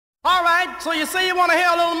All right, so you say you want to hear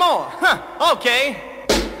a little more. Huh, okay.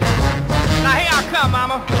 Now here I come,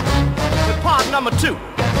 mama, with part number 2.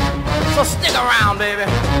 So stick around, baby,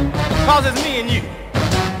 cause it's me and you.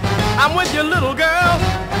 I'm with your little girl,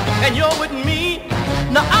 and you're with me.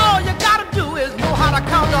 Now all you gotta do is know how to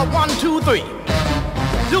count up 1, 2, 3.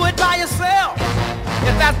 Do it by yourself,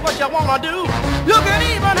 if that's what you wanna do. You can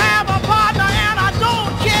even have a partner, and I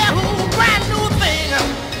don't care who. Brand new thing,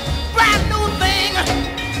 brand new thing,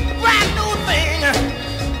 brand new thing,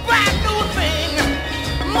 brand new thing.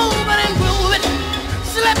 Moving and grooving,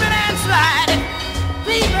 slipping and sliding,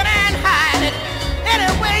 leaving and hiding. Any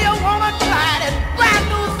way you wanna try it. Brand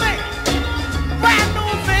new thing, brand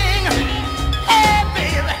new thing. Hey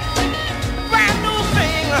baby, brand new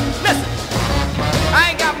thing. Listen,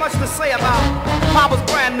 I ain't got much to say about Papa's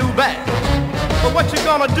brand new bag, but what you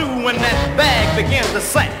gonna do when that bag begins to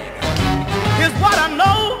sag? Here's what I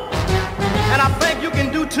know, and I think